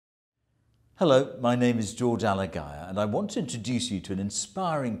Hello, my name is George Alagaya and I want to introduce you to an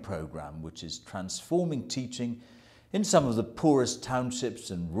inspiring programme which is transforming teaching in some of the poorest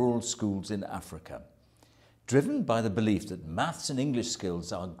townships and rural schools in Africa. Driven by the belief that maths and English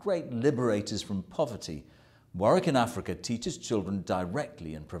skills are great liberators from poverty, Warwick in Africa teaches children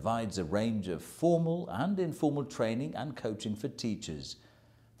directly and provides a range of formal and informal training and coaching for teachers.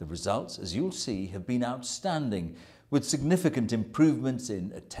 The results, as you'll see, have been outstanding, with significant improvements in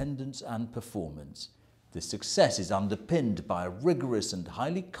attendance and performance. This success is underpinned by a rigorous and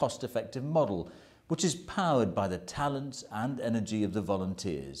highly cost-effective model, which is powered by the talents and energy of the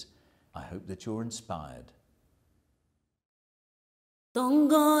volunteers. I hope that you're inspired.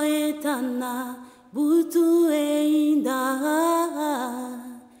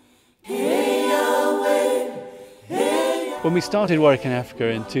 When we started Warwick in Africa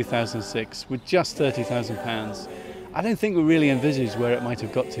in 2006 with just £30,000, I don't think we really envisaged where it might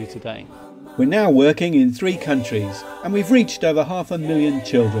have got to today. We're now working in 3 countries and we've reached over 500,000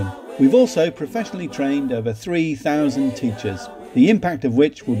 children. We've also professionally trained over 3,000 teachers, the impact of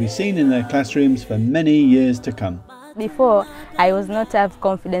which will be seen in their classrooms for many years to come. Before, I was not have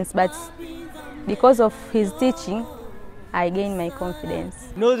confidence, but because of his teaching, I gained my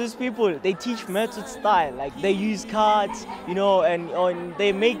confidence. You know, these people, they teach maths with style. Like, they use cards, you know, and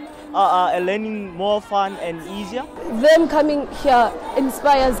they make learning more fun and easier. Them coming here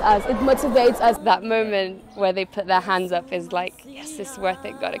inspires us, it motivates us. That moment where they put their hands up is like, yes, it's worth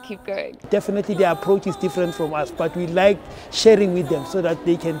it, gotta keep going. Definitely their approach is different from us, but we like sharing with them so that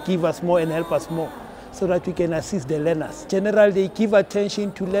they can give us more and help us more, so that we can assist the learners. Generally, they give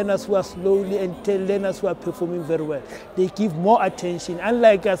attention to learners who are slowly and learners who are performing very well. They give more attention.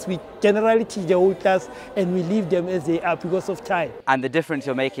 Unlike us, we generally teach the whole class and we leave them as they are because of time. And the difference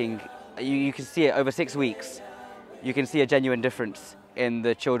you're making, you can see it over 6 weeks. You can see a genuine difference in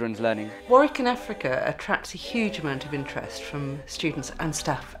the children's learning. Warwick in Africa attracts a huge amount of interest from students and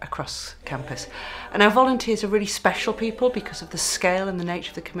staff across campus. And our volunteers are really special people because of the scale and the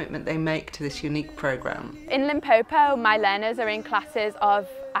nature of the commitment they make to this unique programme. In Limpopo, my learners are in classes of,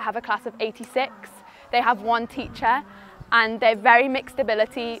 I have a class of 86. They have 1 teacher and they're very mixed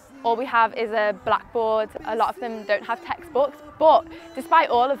ability. All we have is a blackboard. A lot of them don't have textbooks, but despite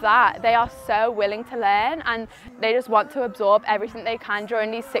all of that, they are so willing to learn and they just want to absorb everything they can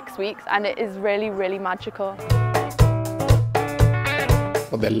during these 6 weeks, and it is really, really magical.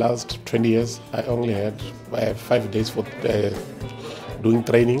 For the last 20 years, I only had 5 days for doing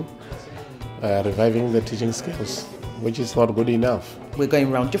training, reviving the teaching skills, which is not good enough. We're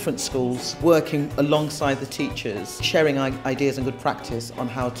going around different schools, working alongside the teachers, sharing ideas and good practice on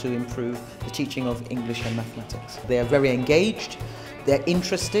how to improve the teaching of English and mathematics. They are very engaged, they're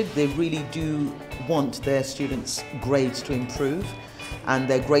interested, they really do want their students' grades to improve, and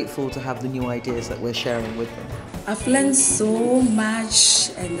they're grateful to have the new ideas that we're sharing with them. I've learned so much,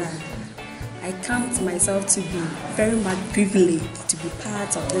 and I count myself to be very much privileged to be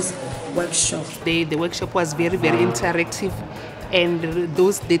part of this workshop. The workshop was very, very interactive, and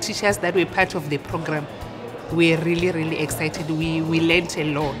the teachers that were part of the program were really, really excited. We learned a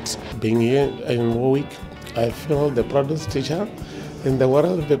lot. Being here in Warwick, I feel the proudest teacher in the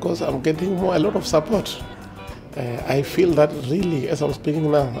world because I'm getting a lot of support. I feel that really, as I'm speaking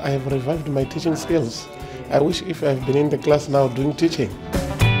now, I have revived my teaching skills. I wish if I've been in the class now doing teaching.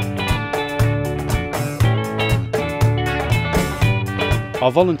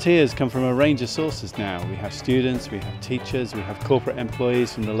 Our volunteers come from a range of sources now. We have students, we have teachers, we have corporate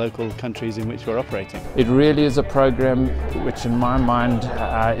employees from the local countries in which we're operating. It really is a program which in my mind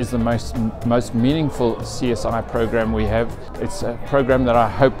is the most meaningful CSI program we have. It's a program that I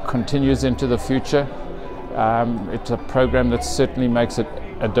hope continues into the future. It's a program that certainly makes a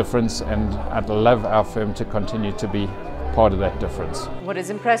difference, and I'd love our firm to continue to be part of that difference. What has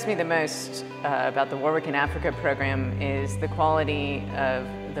impressed me the most about the Warwick in Africa program is the quality of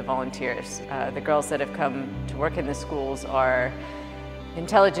the volunteers. The girls that have come to work in the schools are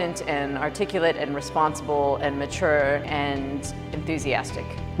intelligent and articulate and responsible and mature and enthusiastic.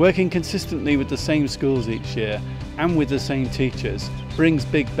 Working consistently with the same schools each year and with the same teachers brings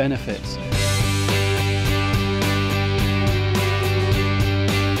big benefits.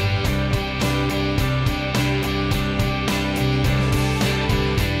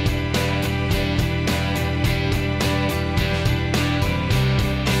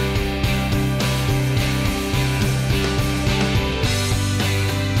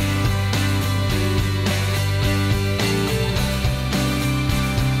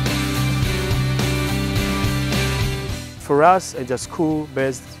 For us, as a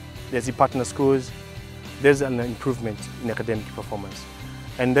school-based, there's the partner schools, there's an improvement in academic performance.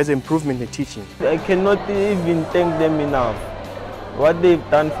 and there's improvement in teaching. I cannot even thank them enough. What they've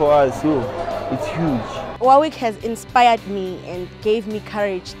done for us, it's huge. Warwick has inspired me and gave me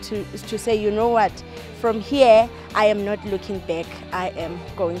courage to say, you know what, from here I am not looking back, I am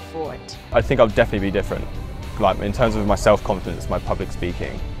going forward. I think I'll definitely be different. Like in terms of my self-confidence, my public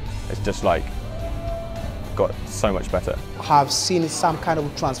speaking, it's just like got so much better. I have seen some kind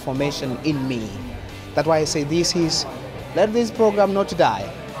of transformation in me. That's why I say let this program not die,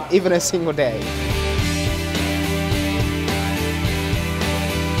 even a single day.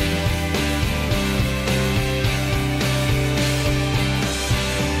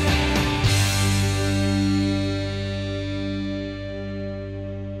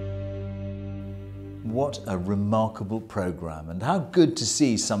 What a remarkable programme, and how good to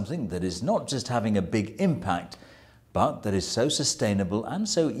see something that is not just having a big impact, but that is so sustainable and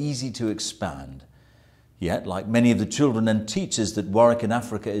so easy to expand. Yet, like many of the children and teachers that Warwick in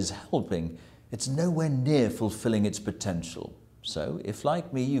Africa is helping, it's nowhere near fulfilling its potential. So, if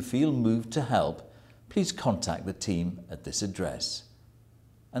like me you feel moved to help, please contact the team at this address.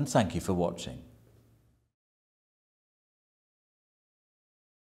 And thank you for watching.